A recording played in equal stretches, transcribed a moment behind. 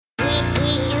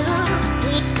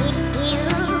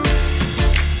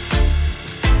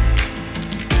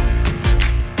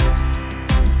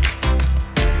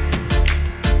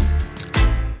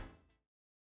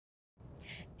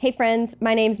Hey friends,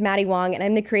 my name's Maddie Wong and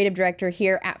I'm the creative director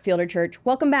here at Fielder Church.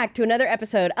 Welcome back to another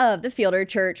episode of the Fielder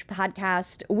Church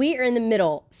podcast. We are in the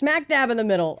middle, smack dab in the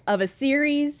middle of a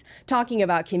series talking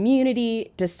about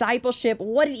community, discipleship,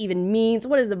 what it even means,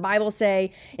 what does the Bible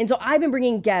say? And so I've been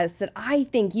bringing guests that I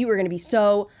think you are going to be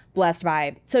so blessed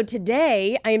by. So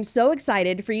today, I am so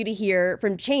excited for you to hear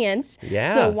from Chance. Yeah.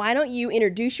 So why don't you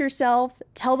introduce yourself,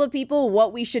 tell the people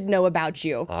what we should know about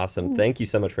you. Awesome. Thank you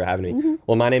so much for having me.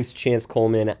 Well, my name's Chance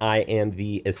Coleman. I am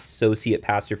the associate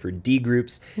pastor for D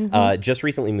Groups. Just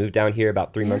recently moved down here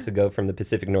about 3 months ago from the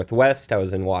Pacific Northwest. I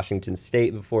was in Washington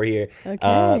State before here,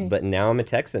 but now I'm a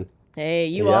Texan. Hey,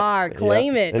 you are.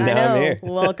 Claim it. And I now I'm know. here.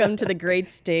 Welcome to the great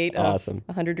state of Awesome.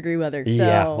 100-degree weather. So,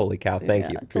 Yeah, holy cow.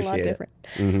 Thank you. It's a lot Appreciate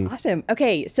different. Awesome.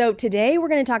 Okay, so today we're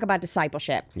going to talk about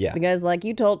discipleship. Yeah. Because like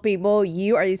you told people,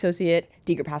 you are the associate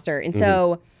D Group pastor. And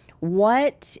so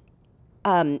what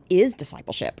is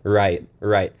discipleship? Right.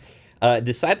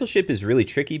 Discipleship is really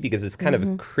tricky because it's kind of a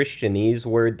Christianese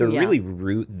word. The really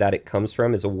root that it comes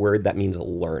from is a word that means a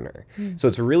learner. So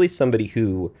it's really somebody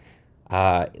who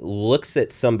looks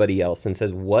at somebody else and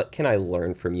says, what can I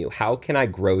learn from you? How can I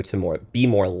grow to be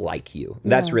more like you?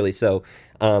 That's really, so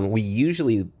we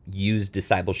usually use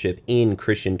discipleship in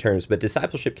Christian terms, but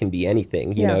discipleship can be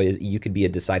anything. You know, you could be a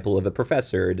disciple of a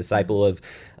professor, a disciple of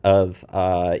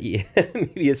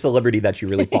maybe a celebrity that you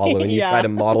really follow and you try to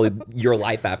model your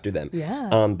life after them.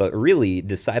 But really,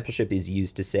 discipleship is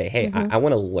used to say, hey, I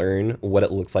want to learn what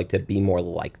it looks like to be more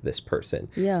like this person.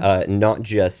 Not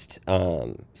just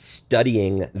studying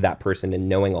that person and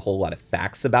knowing a whole lot of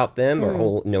facts about them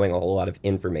or knowing a whole lot of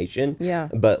information,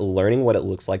 but learning what it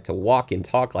looks like to walk and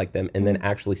talk like them and then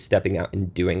actually stepping out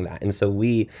and doing that. And so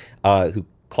we who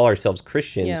call ourselves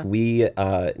Christians, we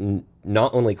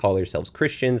not only call ourselves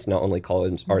Christians, not only call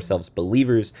ourselves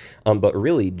believers, but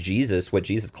really what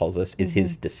Jesus calls us is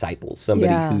his disciples,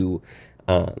 somebody who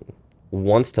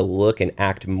wants to look and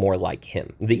act more like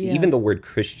him. Even the word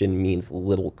Christian means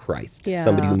little Christ,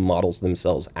 somebody who models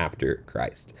themselves after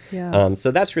Christ.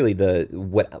 So that's really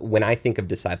when I think of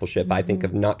discipleship, I think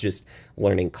of not just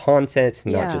learning content,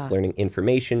 not just learning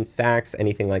information, facts,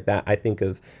 anything like that. I think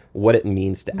of what it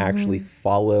means to actually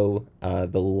follow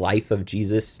the life of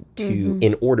Jesus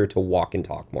in order to walk and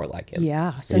talk more like him.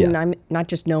 So I'm not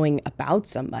just knowing about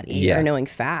somebody or knowing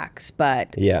facts,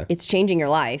 but it's changing your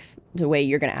life the way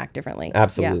you're going to act differently.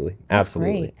 Absolutely. That's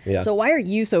Absolutely. Great. So why are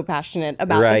you so passionate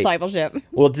about discipleship?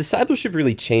 Well, discipleship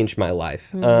really changed my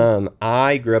life.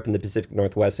 I grew up in the Pacific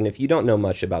Northwest, and if you don't know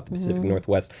much about the Pacific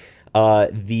Northwest,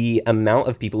 the amount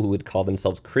of people who would call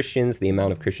themselves Christians, the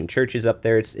amount of Christian churches up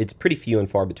there, it's pretty few and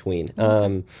far between.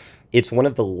 It's one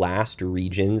of the last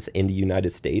regions in the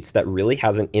United States that really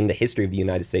in the history of the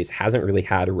United States, hasn't really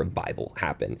had a revival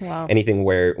happen. Anything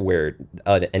where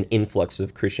an influx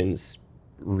of Christians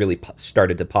really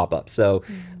started to pop up. So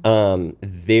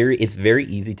it's very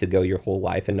easy to go your whole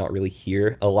life and not really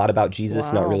hear a lot about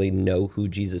Jesus, not really know who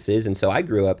Jesus is. And so I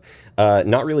grew up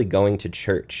not really going to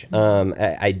church.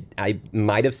 I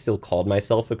might have still called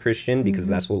myself a Christian because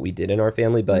that's what we did in our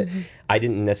family, but I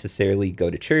didn't necessarily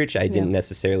go to church. I didn't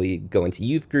necessarily go into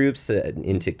youth groups,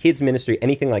 into kids ministry,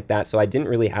 anything like that. So I didn't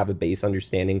really have a base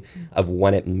understanding of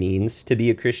what it means to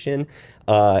be a Christian.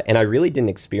 And I really didn't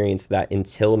experience that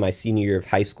until my senior year of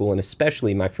high school and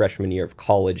especially my freshman year of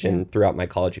college and throughout my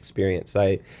college experience.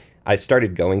 I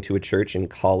started going to a church in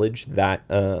college that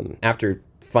after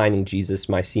finding Jesus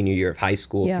my senior year of high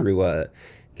school through a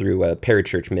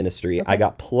parachurch ministry, I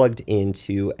got plugged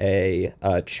into a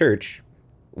church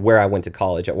where I went to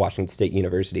college at Washington State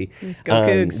University. Go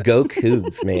Cougs. Go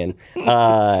Cougs, man.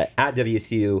 At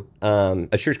WSU,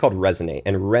 a church called Resonate,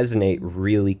 and Resonate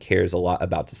really cares a lot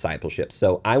about discipleship.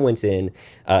 So I went in,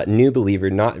 new believer,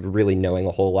 not really knowing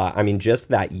a whole lot. I mean, just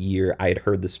that year, I had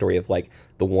heard the story of like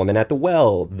the woman at the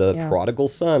well, the prodigal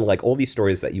son, like all these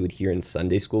stories that you would hear in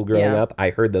Sunday school growing up. I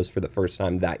heard those for the first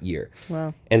time that year.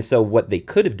 And so what they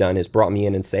could have done is brought me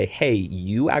in and say, hey,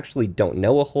 you actually don't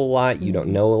know a whole lot. You don't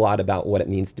know a lot about what it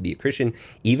means to be a Christian,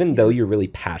 even though you're really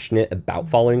passionate about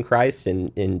following Christ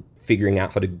and figuring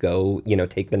out how to go,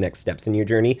 take the next steps in your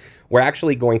journey. We're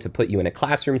actually going to put you in a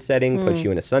classroom setting, put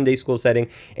you in a Sunday school setting,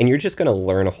 and you're just going to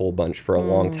learn a whole bunch for a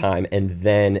long time, and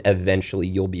then eventually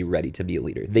you'll be ready to be a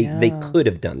leader. They could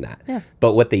have done that.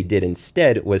 But what they did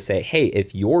instead was say, hey,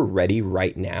 if you're ready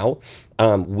right now,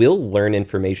 we'll learn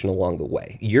information along the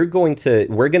way. We're going to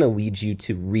lead you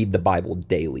to read the Bible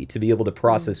daily, to be able to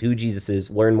process who Jesus is,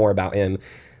 learn more about him,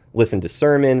 listen to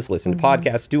sermons, listen to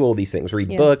podcasts, do all these things,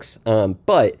 read books.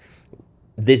 But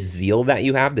this zeal that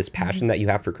you have, this passion that you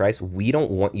have for Christ, we don't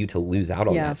want you to lose out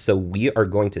on that. So we are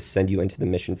going to send you into the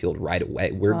mission field right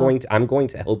away. I'm going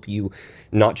to help you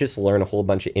not just learn a whole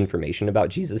bunch of information about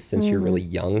Jesus since you're really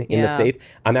young in the faith.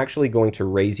 I'm actually going to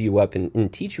raise you up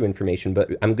and teach you information,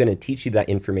 but I'm going to teach you that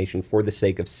information for the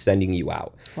sake of sending you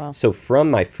out. So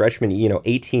from my freshman,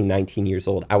 18, 19 years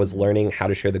old, I was learning how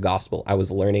to share the gospel. I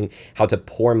was learning how to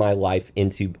pour my life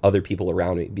into other people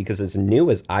around me, because as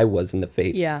new as I was in the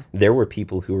faith, there were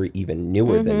people who were even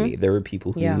newer than me. There were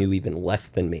people who knew even less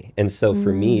than me. And so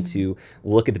for me to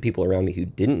look at the people around me who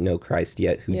didn't know Christ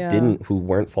yet, who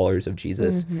weren't followers of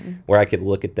Jesus, where I could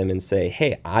look at them and say,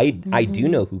 hey, I do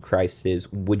know who Christ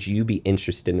is. Would you be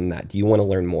interested in that? Do you want to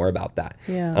learn more about that?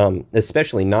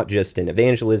 Especially not just in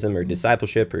evangelism or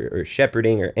discipleship or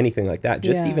shepherding or anything like that,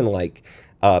 just even like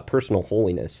personal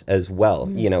holiness as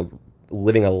well.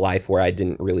 Living a life where I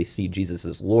didn't really see Jesus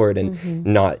as Lord, and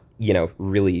not,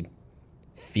 really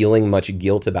feeling much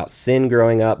guilt about sin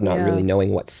growing up, not really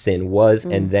knowing what sin was,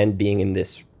 and then being in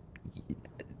this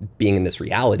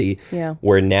reality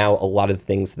where now a lot of the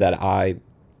things that I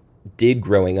did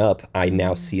growing up, I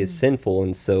now see as sinful.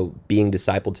 And so being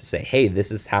discipled to say, hey,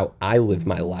 this is how I live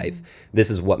my life. This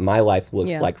is what my life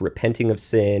looks like, repenting of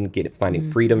sin,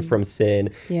 finding freedom from sin,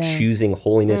 choosing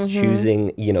holiness,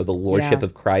 choosing, the lordship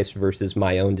of Christ versus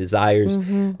my own desires,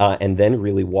 and then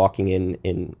really walking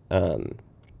in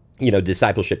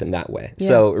discipleship in that way.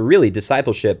 So really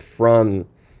discipleship from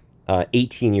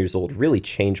 18 years old really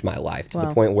changed my life to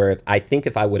the point where I think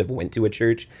if I would have went to a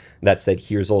church that said,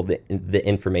 here's all the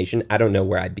information, I don't know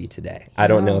where I'd be today. I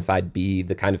don't know if I'd be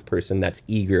the kind of person that's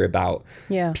eager about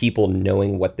people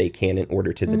knowing what they can in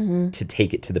order to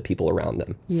take it to the people around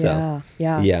them.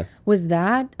 Was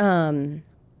that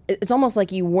it's almost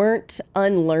like you weren't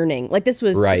unlearning, like this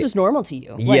was normal to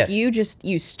you, like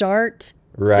you start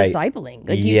discipling,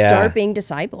 like you start being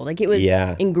discipled, like it was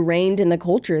ingrained in the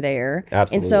culture there.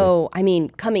 Absolutely. And so I mean,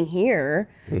 coming here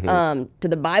to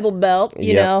the Bible Belt,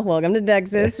 welcome to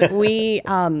Texas, we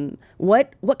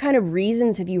what kind of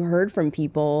reasons have you heard from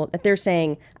people that they're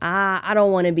saying, I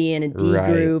don't want to be in a D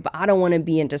group, I don't want to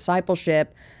be in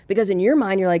discipleship? Because in your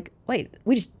mind, you're like, wait,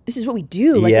 this is what we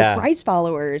do. Like we're Christ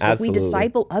followers. Like we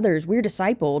disciple others. We're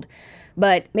discipled.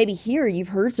 But maybe here you've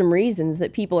heard some reasons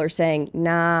that people are saying,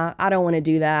 nah, I don't want to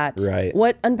do that.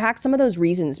 What unpacks some of those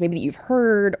reasons maybe that you've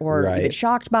heard or you've been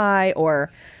shocked by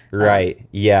or...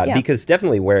 because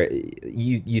definitely where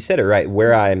you said it right,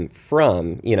 where I'm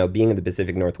from, being in the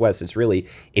Pacific Northwest, it's really,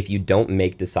 if you don't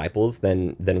make disciples,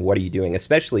 then what are you doing?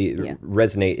 Especially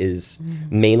Resonate is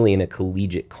mainly in a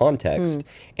collegiate context.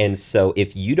 And so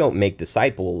if you don't make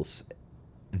disciples,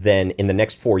 then in the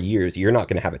next 4 years, you're not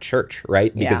going to have a church,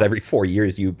 right? Because every 4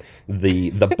 years,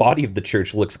 the body of the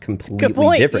church looks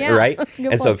completely different, right?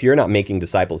 And so if you're not making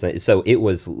disciples, so it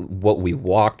was what we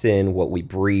walked in, what we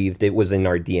breathed, it was in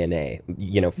our DNA,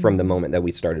 from the moment that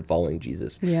we started following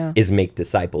Jesus, is make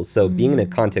disciples. So being in a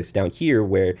context down here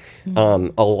where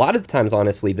a lot of the times,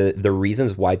 honestly, the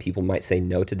reasons why people might say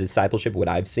no to discipleship, what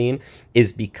I've seen,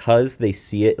 is because they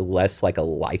see it less like a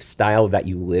lifestyle that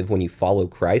you live when you follow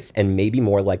Christ, and maybe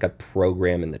more like a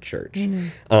program in the church.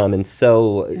 And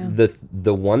so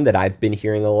the one that I've been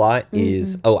hearing a lot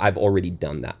is, I've already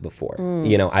done that before.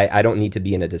 I don't need to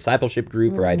be in a discipleship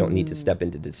group, or I don't need to step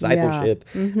into discipleship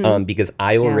because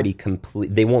I already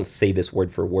they won't say this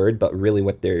word for word, but really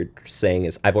what they're saying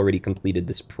is, I've already completed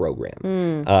this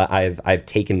program. I've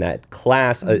taken that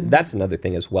class. That's another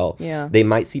thing as well. They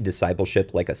might see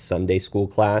discipleship like a Sunday school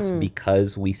class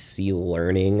because we see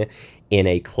learning in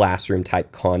a classroom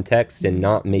type context and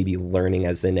not maybe learning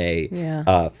as in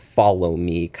a follow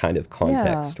me kind of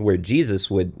context, where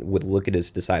Jesus would look at his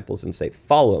disciples and say,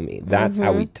 follow me. That's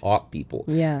how he taught people.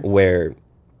 Where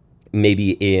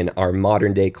maybe in our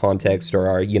modern day context or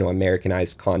our,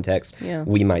 Americanized context,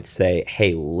 we might say,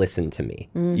 hey, listen to me,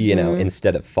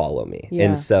 instead of follow me.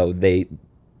 And so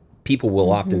people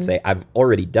will often say, I've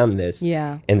already done this,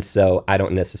 and so I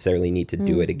don't necessarily need to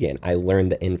do it again. I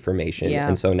learned the information,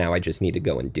 and so now I just need to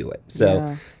go and do it.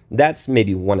 So that's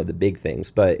maybe one of the big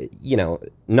things. But,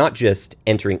 not just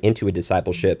entering into a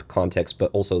discipleship context,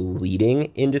 but also leading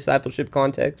in discipleship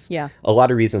context. A lot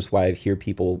of reasons why I hear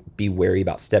people be wary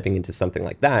about stepping into something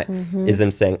like that is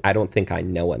them saying, I don't think I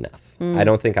know enough. I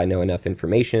don't think I know enough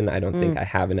information. I don't think I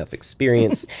have enough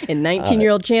experience. And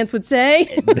 19-year-old Chance would say,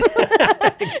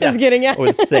 just kidding.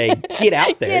 Would say, get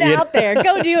out there. Get out there.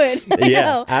 Go do it.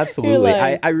 Absolutely.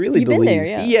 Like, I really believe,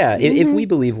 there, if we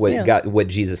believe what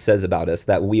Jesus says about us,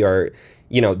 that we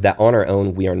we are, that on our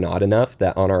own we are not enough,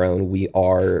 that on our own we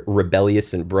are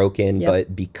rebellious and broken,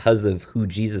 but because of who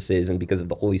Jesus is and because of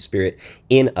the Holy Spirit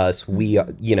in us, we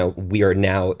are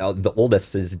now, the old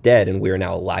us is dead and we are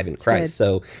now alive in Christ.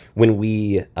 So when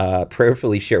we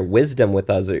prayerfully share wisdom with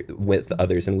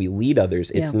others and we lead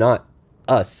others, it's not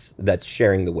us that's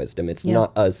sharing the wisdom. It's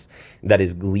not us that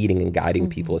is leading and guiding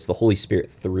people. It's the Holy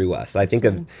Spirit through us. I think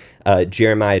of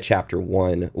Jeremiah chapter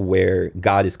 1, where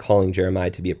God is calling Jeremiah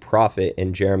to be a prophet,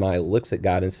 and Jeremiah looks at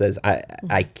God and says,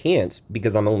 I can't,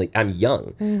 because I'm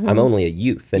young. I'm only a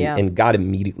youth. And God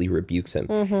immediately rebukes him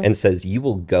and says, you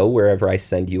will go wherever I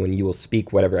send you, and you will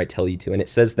speak whatever I tell you to. And it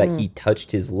says that he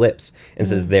touched his lips and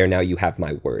says, there, now you have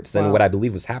my words. And what I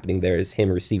believe was happening there is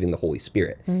him receiving the Holy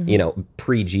Spirit,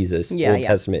 pre-Jesus, Old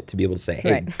Testament, to be able to say,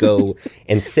 hey, go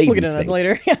and say we'll these get into things. that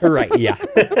later. Right, yeah.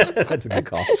 That's a good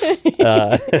call.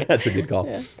 That's a good call.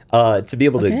 To be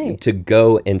able to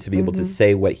go and to be able to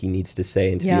say what he needs to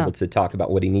say, and to be able to talk about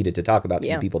what he needed to talk about to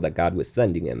the people that God was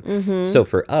sending him. So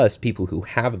for us, people who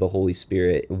have the Holy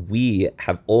Spirit, we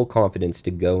have all confidence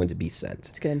to go and to be sent.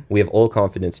 That's good. We have all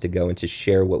confidence to go and to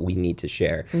share what we need to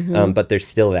share. But there's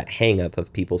still that hang up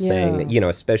of people saying,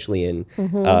 especially in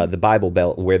the Bible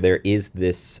Belt, where there is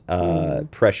this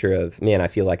pressure of, man, I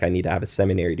feel like I need to have a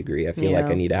seminary degree. I feel like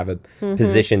I need to have a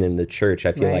position in the church.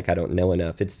 I feel like I don't know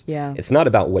enough. It's not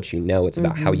about what you know. It's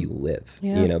about how you live,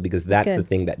 because that's the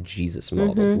thing that Jesus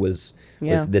modeled was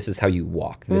this is how you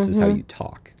walk. This is how you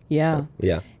talk. Yeah.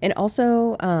 So, And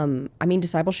also,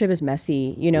 discipleship is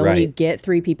messy. When you get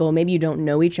three people, maybe you don't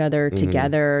know each other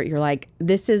together, you're like,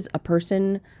 this is a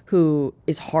person who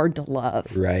is hard to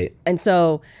love. Right. And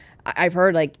so I've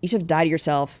heard, like, you should die to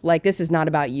yourself. Like, this is not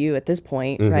about you at this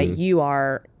point, right?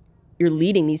 You're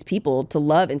leading these people to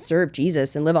love and serve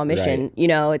Jesus and live on mission.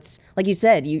 Right. It's like you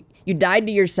said, you died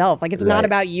to yourself. Like, it's not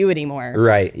about you anymore.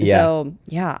 Right. And yeah. So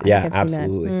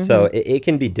Absolutely. So it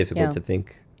can be difficult to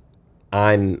think,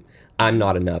 I'm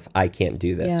not enough. I can't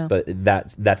do this. Yeah. But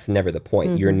that's never the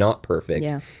point. You're not perfect.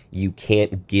 Yeah. You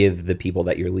can't give the people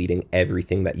that you're leading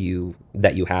everything that you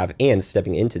have. And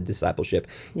stepping into discipleship,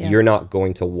 you're not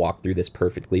going to walk through this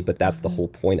perfectly. But that's the whole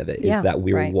point of it, is that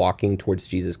we're walking towards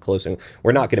Jesus closer.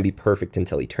 We're not going to be perfect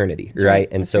until eternity, right?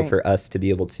 And so for us to be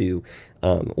able to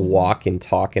walk and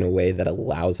talk in a way that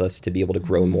allows us to be able to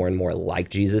grow more and more like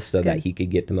Jesus, so that he could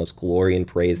get the most glory and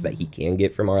praise that he can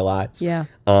get from our lives. Yeah.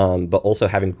 But also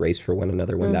having grace for one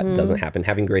another when that doesn't happen,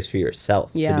 having grace for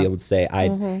yourself to be able to say,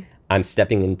 I'm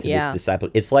stepping into this disciple.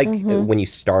 It's like when you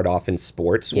start off in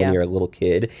sports when you're a little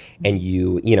kid and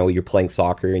you're playing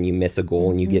soccer and you miss a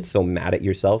goal and you get so mad at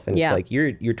yourself, and it's like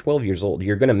you're 12 years old.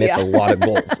 You're going to miss a lot of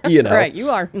goals, Right, you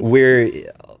are.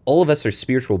 All of us are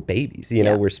spiritual babies,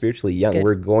 we're spiritually young.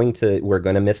 We're going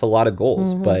to miss a lot of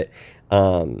goals, but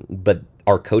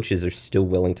our coaches are still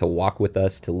willing to walk with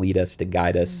us, to lead us, to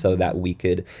guide us, so that we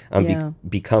could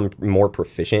become more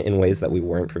proficient in ways that we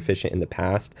weren't proficient in the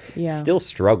past. Still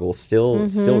struggle, still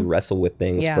wrestle with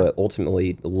things, but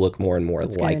ultimately look more and more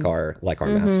like our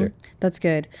master. That's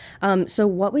good. So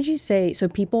what would you say? So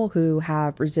people who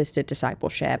have resisted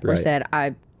discipleship or said,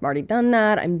 I've already done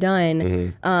that, I'm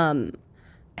done.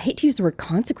 I hate to use the word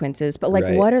consequences, but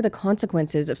what are the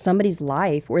consequences of somebody's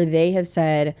life where they have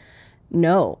said,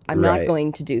 no, I'm not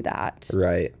going to do that?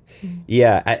 Right.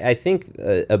 Yeah, I think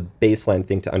a baseline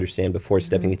thing to understand before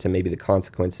stepping into maybe the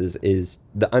consequences is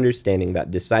the understanding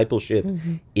that discipleship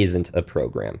isn't a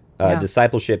program.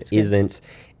 Discipleship isn't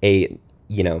a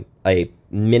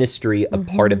ministry, a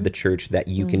part of the church that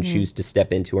you can choose to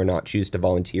step into or not, choose to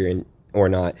volunteer in or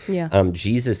not.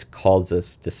 Jesus calls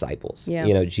us disciples.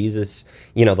 Jesus,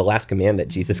 the last command that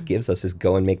Jesus gives us is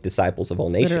go and make disciples of all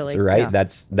nations. Literally, right?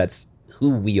 That's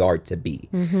who we are to be.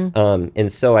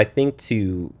 And so I think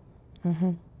to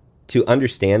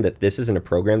understand that this isn't a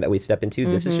program that we step into,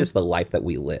 this is just the life that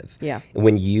we live.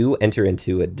 When you enter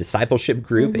into a discipleship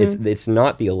group, it's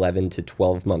not the 11 to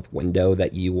 12 month window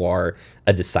that you are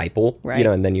a disciple,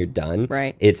 and then you're done.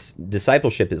 It's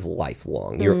discipleship is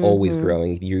lifelong. You're always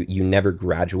growing. You never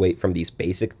graduate from these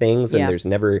basic things, and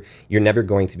you're never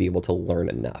going to be able to learn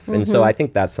enough. And so I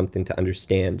think that's something to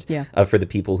understand for the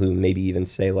people who maybe even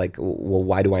say, like, well,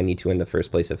 why do I need to in the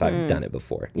first place if I've done it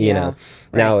before?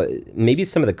 Now, maybe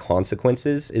some of the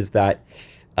consequences is that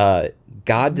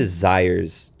God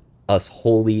desires us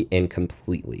wholly and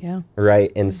completely. Yeah.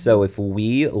 Right. And so if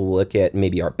we look at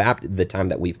maybe the time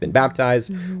that we've been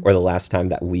baptized or the last time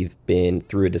that we've been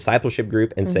through a discipleship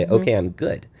group and say, okay, I'm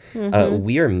good.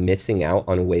 We are missing out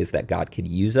on ways that God could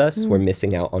use us. We're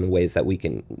missing out on ways that we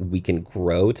can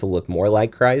grow to look more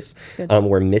like Christ.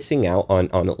 We're missing out on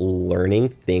learning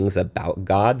things about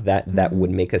God that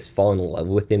would make us fall in love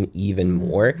with him even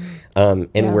more.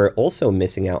 And we're also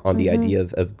missing out on the idea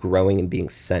of growing and being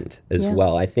sent as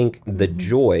well. I think the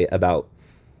joy about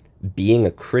being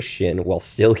a Christian while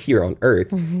still here on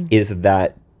earth is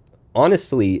that,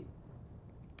 honestly,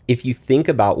 if you think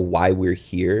about why we're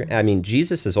here, I mean,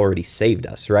 Jesus has already saved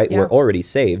us, right? We're already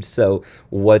saved. So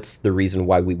what's the reason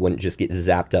why we wouldn't just get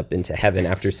zapped up into heaven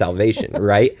after salvation,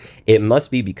 right? It must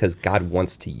be because God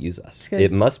wants to use us.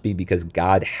 It must be because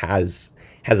God has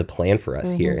a plan for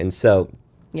us here. And so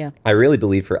I really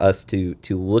believe for us to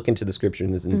look into the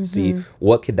scriptures and see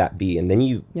what could that be. And then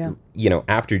you know,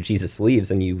 after Jesus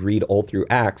leaves and you read all through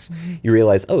Acts, you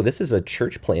realize, oh, this is a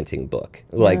church planting book,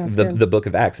 like the book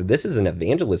of Acts. This is an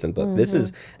evangelism book. This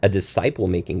is a disciple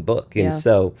making book. And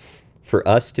so for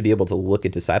us to be able to look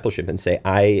at discipleship and say,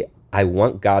 I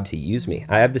want God to use me.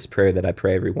 I have this prayer that I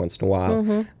pray every once in a while.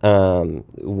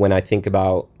 When I think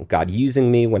about God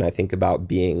using me, when I think about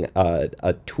being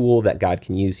a tool that God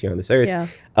can use here on this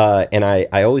earth, and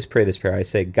I always pray this prayer. I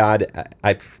say, God,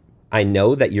 I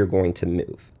know that you're going to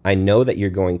move. I know that you're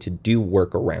going to do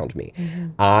work around me.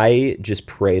 I just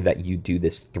pray that you do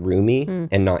this through me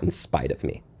and not in spite of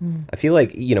me. I feel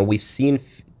like, you know, we've seen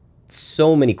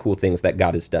so many cool things that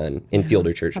God has done in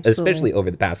Fielder Church, especially over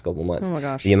the past couple months. Oh my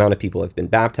gosh. The amount of people have been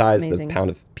baptized, the amount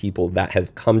of people that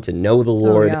have come to know the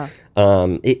Lord.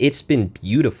 It's been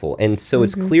beautiful. And so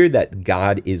it's clear that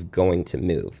God is going to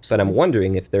move. But I'm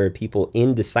wondering if there are people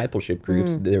in discipleship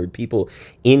groups, there are people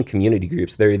in community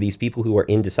groups, there are these people who are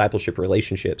in discipleship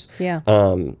relationships. There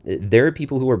are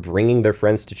people who are bringing their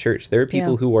friends to church. There are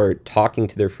people who are talking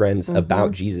to their friends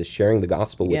about Jesus, sharing the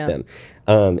gospel with them.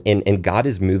 And God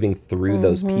is moving through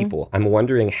those people. I'm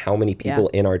wondering how many people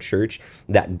in our church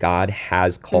that God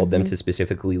has called them to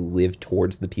specifically live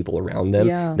towards the people around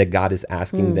them, that God is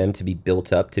asking them to be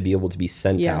built up, to be able to be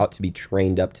sent out, to be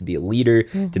trained up to be a leader,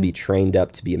 to be trained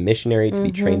up to be a missionary, to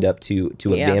be trained up to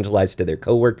evangelize to their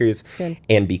coworkers.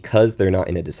 And because they're not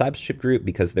in a discipleship group,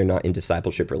 because they're not in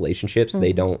discipleship relationships,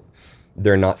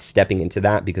 they're not stepping into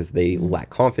that because they lack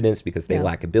confidence, because they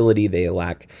lack ability, they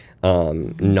lack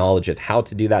knowledge of how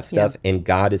to do that stuff. And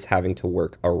God is having to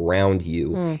work around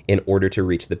you in order to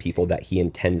reach the people that he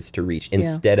intends to reach,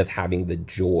 instead of having the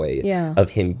joy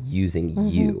of him using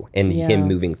you and him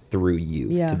moving through you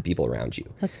to the people around you.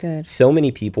 That's good. So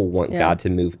many people want God to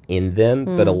move in them,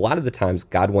 but a lot of the times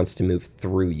God wants to move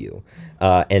through you.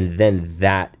 And then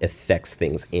that affects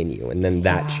things in you, and then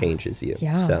that changes you.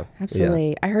 So,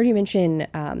 absolutely. I heard you mention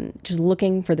just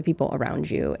looking for the people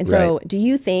around you. And so do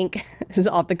you think, this is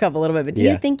off the cuff a little bit, but do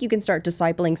you think you can start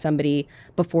discipling somebody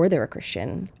before they're a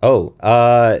Christian?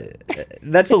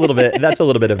 That's a little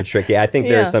bit of a tricky. I think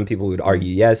there are some people who would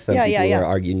argue yes, some people who would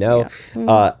argue no.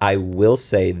 I will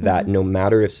say that no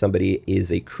matter if somebody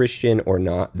is a Christian or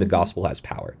not, the gospel has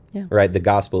power. Right? The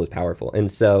gospel is powerful.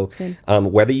 And so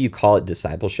whether you call it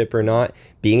discipleship or not,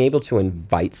 being able to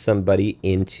invite somebody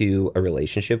into a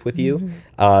relationship with you,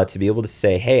 to be able to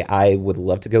say, hey, I would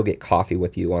love to go get coffee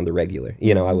with you on the regular.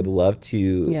 You know, I would love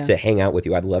to hang out with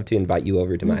you. I'd love to invite you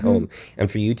over to my home, and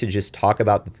for you to just talk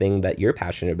about the thing that you're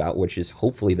passionate about, which is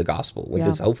hopefully the gospel, which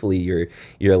is hopefully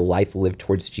your life lived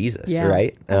towards Jesus,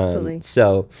 right? Absolutely.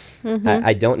 So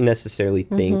I don't necessarily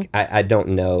think, I don't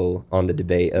know on the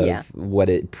debate of what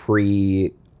it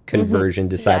pre-conversion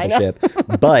discipleship,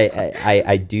 but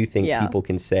I do think people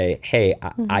can say, hey,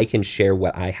 I can share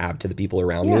what I have to the people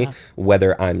around me,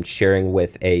 whether I'm sharing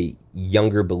with a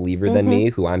younger believer than me,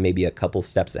 who I'm maybe a couple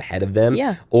steps ahead of them,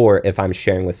 or if I'm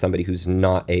sharing with somebody who's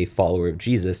not a follower of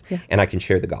Jesus, and I can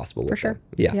share the gospel with them.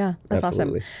 Yeah, that's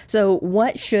absolutely. awesome. So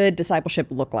what should discipleship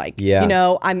look like? You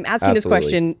know, I'm asking this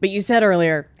question, but you said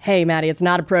earlier, hey, Maddie, it's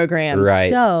not a program.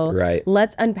 So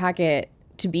let's unpack it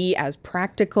to be as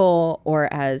practical or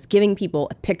as giving people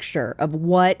a picture of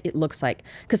what it looks like.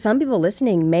 Because some people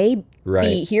listening may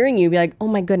be hearing you be like, oh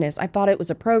my goodness, I thought it was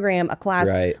a program, a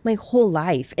class, my whole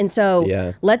life. And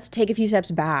so let's take a few steps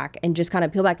back and just kind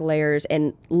of peel back the layers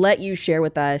and let you share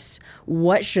with us,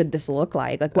 what should this look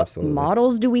like? Like what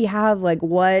models do we have? Like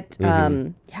what,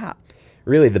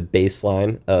 really the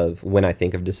baseline of when I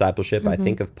think of discipleship. I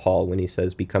think of Paul when he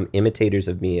says, become imitators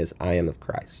of me as I am of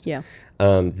Christ. Yeah.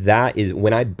 That is,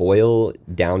 when I boil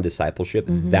down discipleship,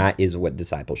 that is what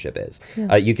discipleship is.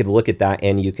 You could look at that,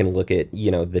 and you can look at,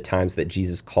 the times that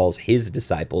Jesus calls his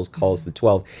disciples, calls the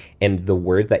 12, and the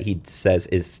word that he says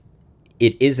is,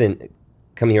 it isn't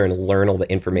come here and learn all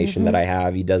the information that I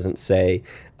have. He doesn't say,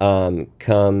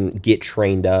 come get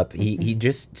trained up. He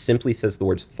just simply says the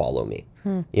words, follow me.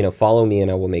 Follow me and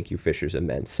I will make you fishers of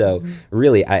men. So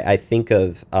really, I think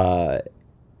of,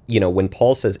 when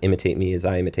Paul says, imitate me as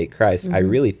I imitate Christ, I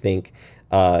really think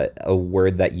a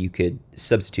word that you could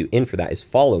substitute in for that is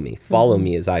follow me. Follow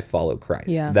me as I follow Christ.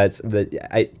 Yeah. That's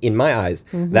in my eyes,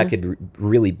 that could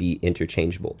really be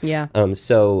interchangeable. Yeah.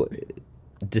 So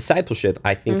discipleship,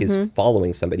 I think, is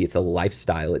following somebody. It's a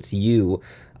lifestyle. It's you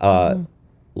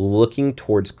looking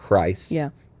towards Christ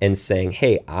and saying,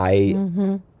 hey,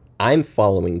 I'm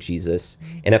following Jesus,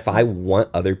 and if I want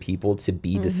other people to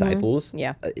be disciples,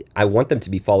 I want them to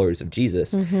be followers of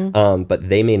Jesus, but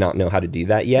they may not know how to do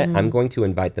that yet. I'm going to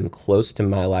invite them close to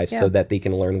my life so that they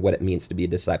can learn what it means to be a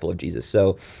disciple of Jesus.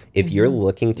 So if you're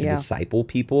looking to disciple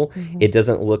people, it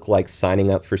doesn't look like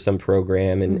signing up for some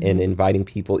program and inviting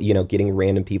people, getting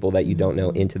random people that you don't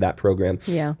know into that program.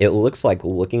 It looks like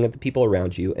looking at the people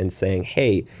around you and saying,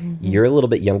 hey, you're a little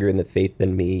bit younger in the faith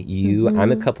than me.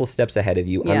 I'm a couple steps ahead of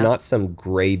you. I'm not some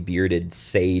gray bearded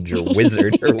sage or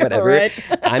wizard or whatever. Right.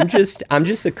 I'm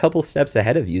just a couple steps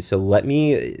ahead of you. So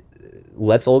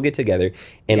let's all get together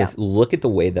and look at the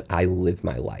way that I live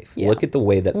my life. Look at the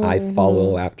way that I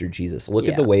follow after Jesus. Look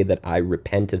at the way that I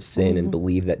repent of sin and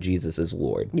believe that Jesus is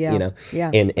Lord.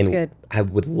 And good. I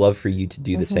would love for you to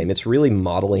do the same. It's really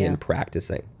modeling and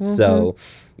practicing. So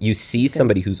you see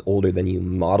somebody who's older than you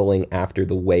modeling after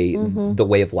the way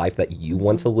of life that you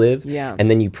want to live, and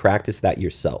then you practice that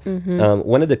yourself.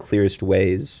 One of the clearest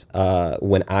ways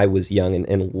when I was young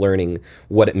and learning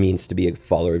what it means to be a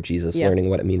follower of Jesus, learning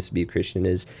what it means to be a Christian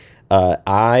is,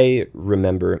 I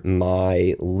remember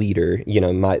my leader,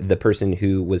 the person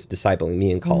who was discipling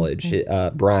me in college,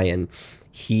 Brian.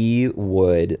 He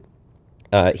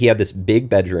had this big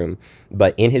bedroom,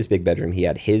 but in his big bedroom, he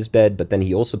had his bed, but then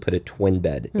he also put a twin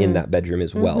bed in that bedroom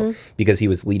as well, because he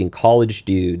was leading college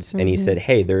dudes. And he said,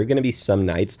 hey, there are going to be some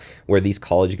nights where these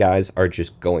college guys are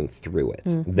just going through it.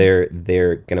 They're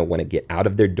going to want to get out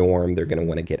of their dorm. They're going to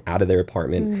want to get out of their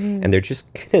apartment, and they're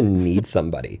just going to need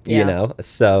somebody,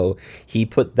 So he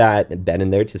put that bed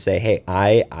in there to say, hey,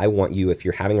 I want you, if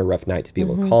you're having a rough night, to be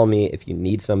able to call me. If you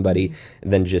need somebody,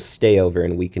 then just stay over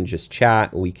and we can just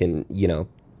chat. We can,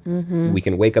 we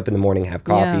can wake up in the morning, have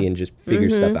coffee, and just figure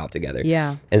stuff out together.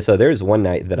 And so there was one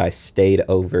night that I stayed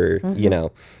over,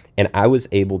 and I was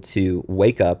able to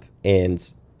wake up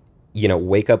and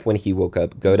wake up when he woke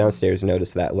up, go downstairs,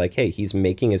 notice that, like, hey, he's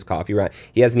making his coffee, right?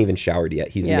 He hasn't even showered yet.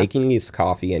 He's making his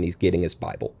coffee and he's getting his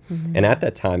Bible. And at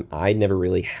that time, I never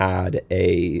really had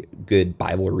a good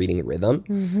Bible reading rhythm.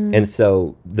 And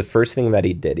so the first thing that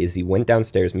he did is he went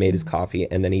downstairs, made his coffee,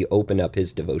 and then he opened up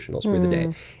his devotionals for the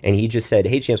day. And he just said,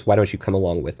 hey, Chance, why don't you come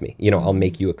along with me? I'll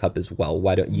make you a cup as well.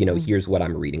 Why don't, here's what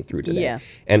I'm reading through today.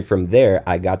 And from there,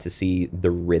 I got to see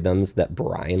the rhythms that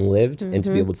Brian lived and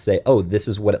to be able to say, oh, this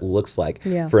is what it looks like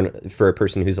for a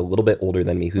person who's a little bit older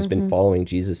than me, who's been following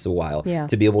Jesus a while,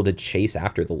 to be able to chase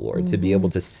after the Lord, to be able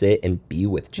to sit and be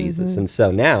with Jesus. And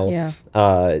so now,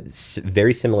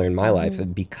 very similar in my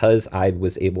life, because I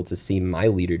was able to see my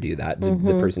leader do that,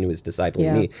 the person who was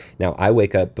discipling me. Now I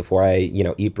wake up before I,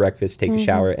 eat breakfast, take a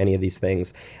shower, any of these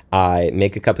things, I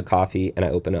make a cup of coffee and I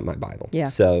open up my Bible.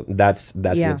 So that's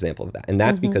an example of that. And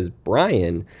that's because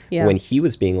Brian, when he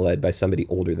was being led by somebody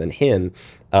older than him,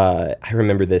 I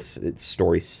remember this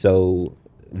story so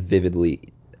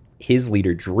vividly. His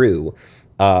leader, Drew,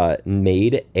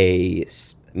 made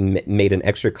an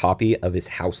extra copy of his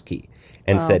house key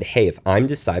and said, hey, if I'm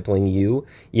discipling you,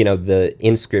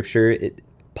 in Scripture,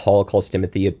 Paul calls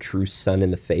Timothy a true son in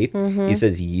the faith. He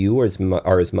says, you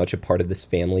are as much a part of this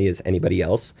family as anybody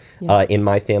else in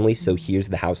my family. So here's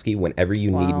the house key. Whenever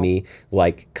you need me,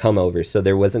 come over. So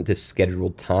there wasn't this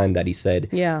scheduled time that he said,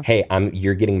 hey,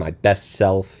 you're getting my best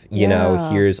self.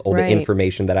 Here's all the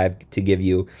information that I have to give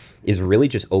you. Is really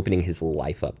just opening his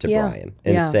life up to Brian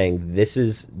and saying, this,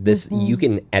 you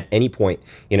can, at any point,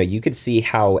 you could see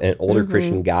how an older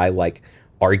Christian guy,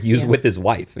 argues with his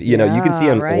wife. You can see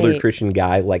how an older Christian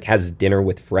guy has dinner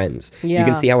with friends. You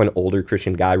can see how an older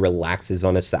Christian guy relaxes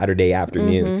on a Saturday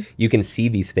afternoon. You can see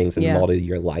these things and model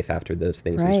your life after those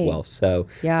things as well. So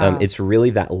it's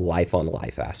really that life on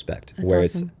life aspect. That's where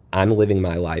awesome. I'm living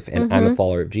my life and I'm a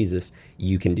follower of Jesus,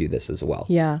 you can do this as well.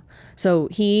 Yeah. So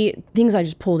things I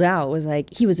just pulled out was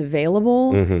like, he was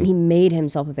available and he made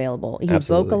himself available. He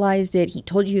Absolutely. vocalized it. He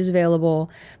told you he was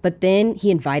available, but then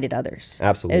he invited others.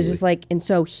 Absolutely. It was just like, and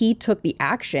so he took the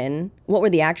action. What were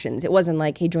the actions? It wasn't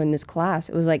like, hey, join this class.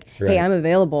 It was like, hey, I'm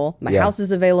available. My house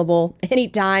is available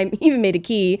anytime. He even made a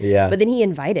key. Yeah. But then he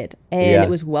invited and it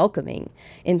was welcoming.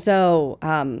 And so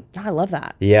I love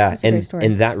that. Yeah. That's a great story.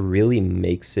 And that really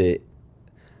makes it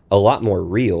a lot more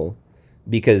real,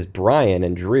 because Brian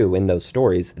and Drew in those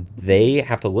stories, they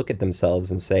have to look at themselves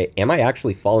and say, am I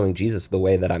actually following Jesus the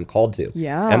way that I'm called to?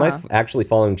 Yeah. Am I actually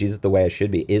following Jesus the way I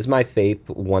should be? Is my faith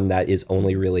one that is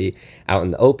only really out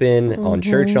in the open, on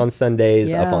church on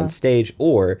Sundays, up on stage,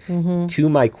 or to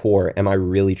my core, am I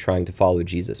really trying to follow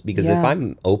Jesus? Because if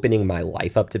I'm opening my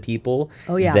life up to people,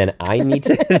 then I need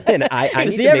to, then I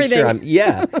need to make sure I'm,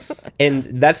 And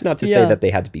that's not to say that they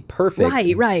had to be perfect.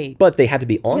 Right. But they had to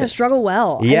be honest. You gotta struggle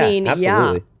well. Yeah, I mean, absolutely.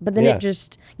 But then it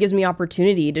just gives me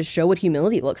opportunity to show what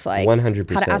humility looks like.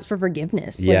 100%. How to ask for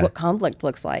forgiveness. Like what conflict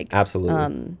looks like.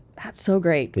 Absolutely. That's so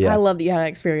great. Yeah. I love that you had that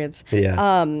experience.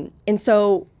 Yeah. And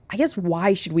so I guess,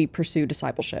 why should we pursue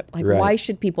discipleship? Like, why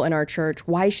should people in our church,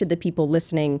 why should the people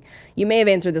listening, you may have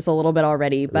answered this a little bit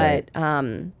already, but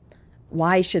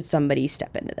why should somebody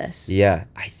step into this? Yeah.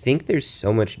 I think there's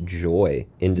so much joy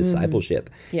in discipleship.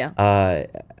 Yeah.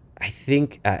 I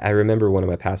think I remember one of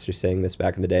my pastors saying this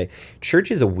back in the day.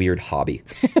 Church is a weird hobby.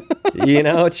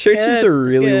 Church is a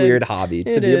really weird hobby.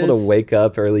 To be able to wake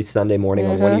up early Sunday morning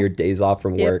on one of your days off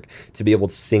from work, to be able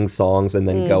to sing songs and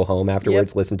then go home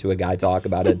afterwards, listen to a guy talk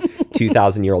about a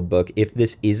 2,000-year-old book. If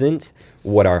this isn't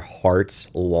what our hearts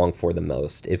long for the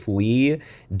most, if we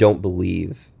don't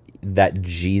believe that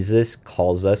Jesus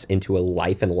calls us into a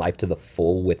life and life to the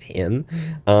full with him,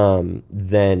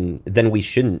 then we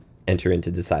shouldn't enter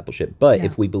into discipleship. But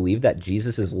if we believe that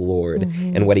Jesus is Lord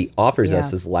and what he offers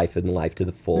us is life and life to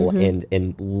the full,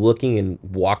 and looking and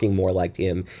walking more like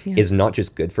him is not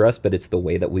just good for us, but it's the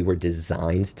way that we were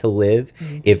designed to live.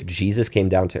 If Jesus came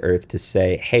down to earth to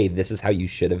say, hey, this is how you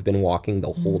should have been walking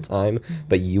the whole time,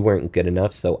 but you weren't good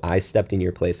enough, so I stepped in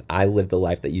your place, I lived the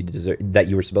life that you deserve, that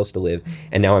you were supposed to live,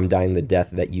 and now I'm dying the death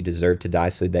that you deserve to die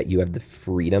so that you have the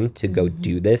freedom to go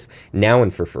do this now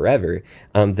and for forever,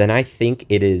 then I think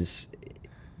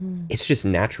it's just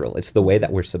natural. It's the way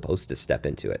that we're supposed to step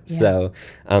into it. So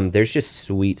there's just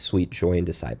sweet joy in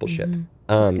discipleship.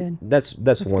 That's good. That's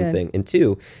one good. thing. And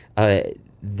two,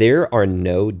 there are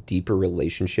no deeper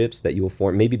relationships that you will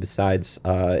form, maybe besides,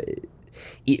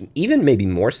 even maybe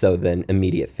more so than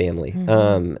immediate family.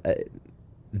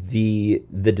 The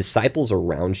disciples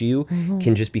around you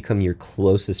can just become your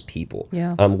closest people.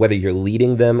 Whether you're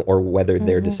leading them or whether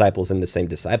they're disciples in the same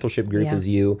discipleship group as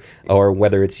you, or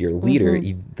whether it's your leader,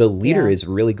 the leader is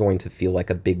really going to feel like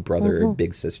a big brother or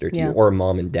big sister to you, or a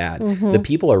mom and dad. The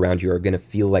people around you are going to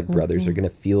feel like brothers, are going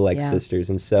to feel like sisters.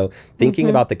 And so thinking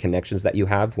about the connections that you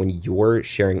have when you're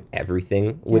sharing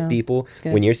everything with people,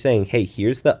 when you're saying, hey,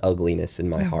 here's the ugliness in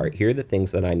my heart, here are the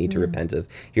things that I need to repent of,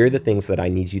 here are the things that I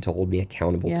need you to hold me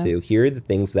accountable to. Here are the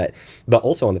things that, but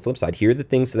also on the flip side, here are the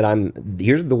things that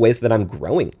here's the ways that I'm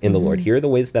growing in the Lord. Here are the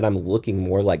ways that I'm looking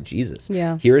more like Jesus.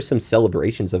 Here are some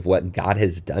celebrations of what God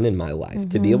has done in my life.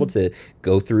 To be able to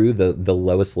go through the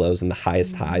lowest lows and the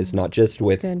highest highs, not just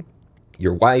with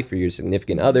your wife or your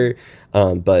significant other,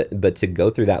 but to go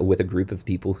through that with a group of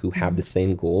people who have the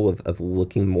same goal of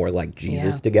looking more like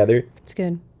Jesus together. It's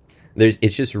good.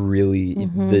 It's just really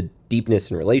the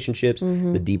deepness in relationships,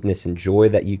 the deepness in joy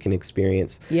that you can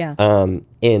experience. And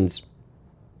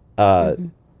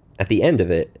at the end of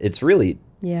it, it's really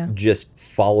just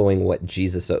following what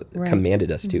Jesus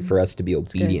commanded us to, for us to be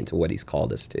obedient to what he's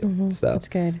called us to. So that's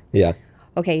good. Yeah.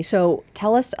 Okay, so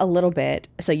tell us a little bit.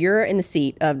 So you're in the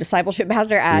seat of discipleship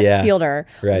pastor at Fielder.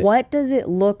 Right. What does it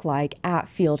look like at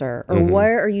Fielder? Or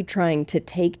where are you trying to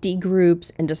take D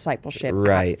groups and discipleship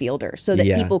at Fielder so that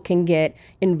people can get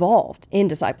involved in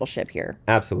discipleship here?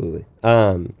 Absolutely.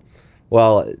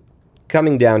 Well,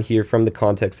 coming down here from the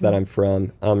context that I'm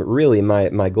from, really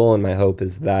my goal and my hope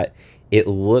is that it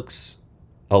looks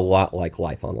a lot like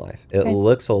Life on Life. It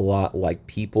looks a lot like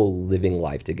people living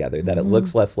life together, that it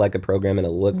looks less like a program and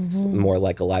it looks more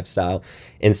like a lifestyle.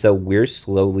 And so we're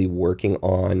slowly working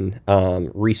on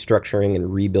restructuring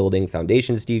and rebuilding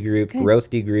Foundations D group, Growth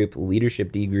D group,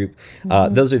 Leadership D group.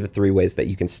 Those are the three ways that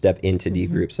you can step into D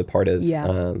groups, a part of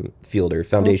Fielder.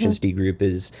 Foundations D group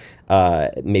is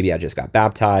maybe I just got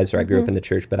baptized or I grew up in the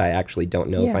church, but I actually don't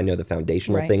know if I know the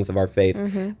foundational things of our faith.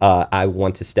 I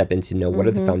want to step into what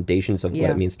are the foundations of what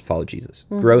it means to follow Jesus.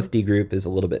 Growth D group is a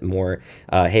little bit more,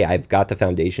 hey, I've got the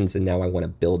foundations and now I want to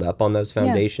build up on those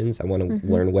foundations. I want to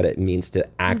learn what it means to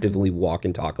actively walk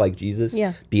and talk like Jesus,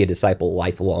 be a disciple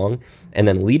lifelong. And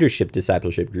then leadership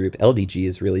discipleship group, LDG,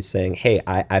 is really saying, hey,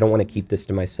 I don't want to keep this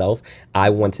to myself. I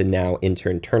want to now in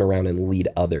turn turn around and lead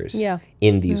others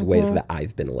in these ways that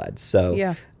I've been led.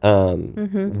 So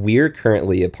we're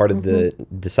currently a part of the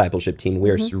discipleship team.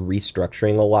 We're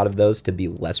restructuring a lot of those to be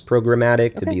less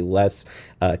programmatic, to be less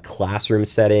classroom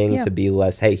setting, to be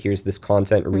less, hey, here's this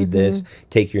content, read this,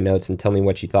 take your notes and tell me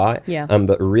what you thought.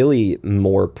 But really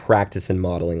more practice and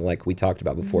modeling like we talked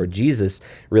about before. Jesus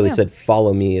really said,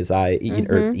 follow me as I,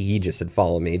 or he just said,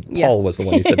 follow me. Paul was the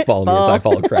one who said, follow me as I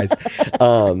follow Christ.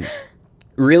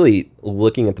 Really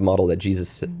looking at the model that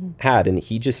Jesus had, and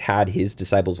he just had his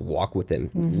disciples walk with him,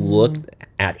 look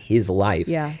at his life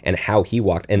and how he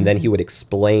walked, and then he would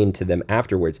explain to them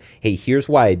afterwards, hey, here's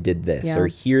why I did this, or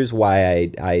here's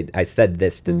why I said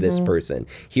this to this person,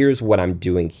 here's what I'm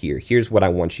doing here, here's what I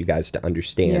want you guys to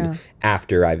understand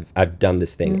after I've done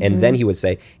this thing. And then he would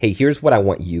say, hey, here's what I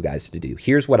want you guys to do,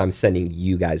 here's what I'm sending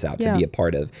you guys out to be a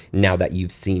part of now that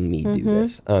you've seen me do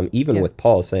this. Even with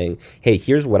Paul saying, hey,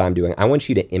 here's what I'm doing, I want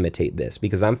you to imitate this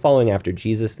because I'm following after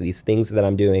Jesus. These things that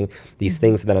I'm doing, these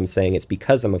things that I'm saying, it's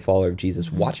because I'm a follower of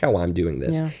Jesus. Watch how I'm doing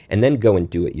this, and then go and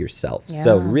do it yourself.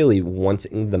 So really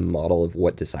wanting the model of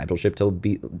what discipleship to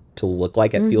look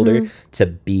like at Fielder to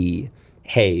be,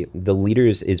 hey, the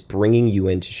leaders is bringing you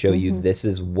in to show you this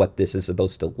is what this is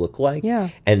supposed to look like,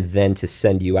 and then to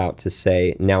send you out to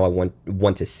say, now I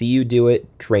want to see you do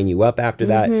it, train you up after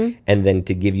that, and then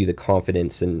to give you the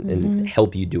confidence and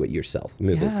help you do it yourself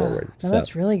moving forward. No, so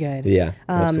that's really good. Yeah,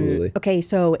 absolutely. Okay,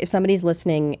 so if somebody's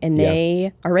listening and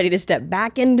they are ready to step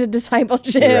back into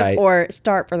discipleship or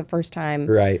start for the first time,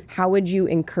 how would you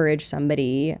encourage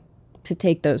somebody to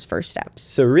take those first steps?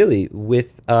 So really,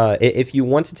 with if you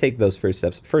want to take those first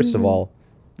steps, first of all,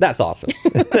 that's awesome.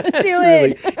 Do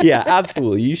it. Yeah,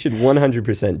 absolutely. You should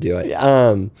 100% do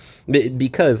it.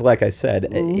 Because, like I said,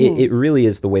 it really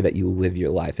is the way that you live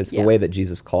your life. It's the way that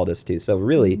Jesus called us to. So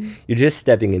really, you're just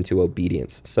stepping into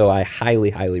obedience. So I highly,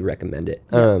 highly recommend it.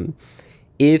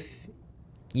 If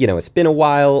it's been a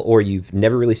while, or you've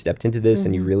never really stepped into this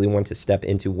and you really want to step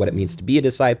into what it means to be a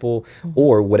disciple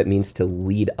or what it means to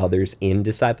lead others in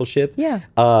discipleship.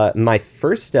 My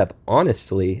first step,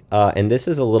 honestly, and this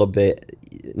is a little bit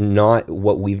not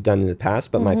what we've done in the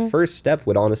past, but my first step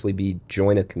would honestly be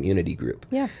join a community group.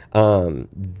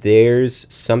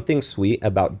 There's something sweet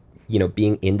about,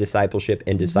 being in discipleship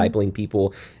and discipling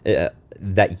people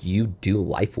that you do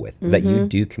life with, that you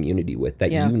do community with,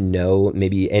 that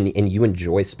maybe and you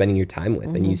enjoy spending your time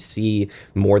with, and you see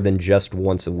more than just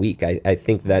once a week. I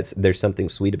think there's something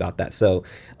sweet about that. So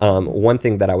one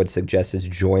thing that I would suggest is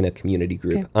join a community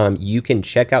group. You can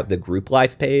check out the group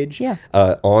life page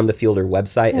on the Fielder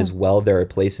website as well. There are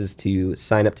places to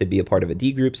sign up to be a part of a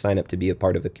D group, sign up to be a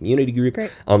part of a community group.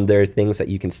 There are things that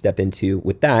you can step into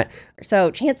with that. So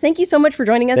Chance, thank you so much for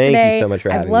joining us today. Thank you so much for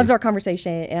having me. I've loved our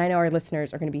conversation, and I know our listeners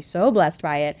are going to be so blessed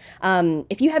by it.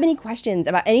 If you have any questions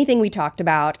about anything we talked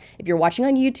about, if you're watching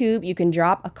on YouTube, you can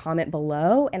drop a comment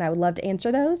below, and I would love to answer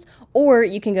those. Or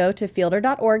you can go to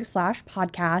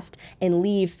fielder.org/podcast and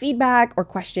leave feedback or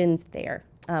questions there.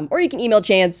 Or you can email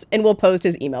Chance, and we'll post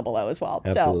his email below as well.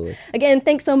 Absolutely. So again,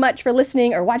 thanks so much for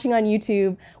listening or watching on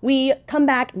YouTube. We come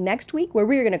back next week where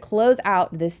we're going to close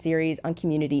out this series on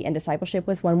community and discipleship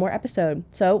with one more episode.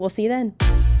 So we'll see you then.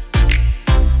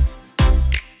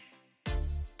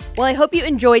 Well, I hope you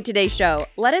enjoyed today's show.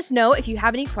 Let us know if you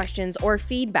have any questions or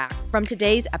feedback from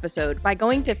today's episode by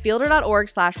going to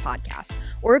fielder.org/podcast.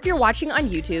 Or if you're watching on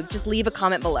YouTube, just leave a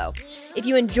comment below. If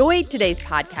you enjoyed today's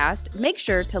podcast, make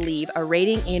sure to leave a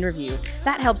rating and review.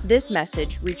 That helps this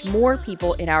message reach more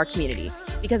people in our community,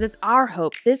 because it's our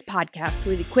hope this podcast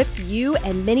will equip you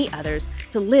and many others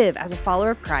to live as a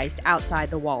follower of Christ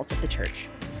outside the walls of the church.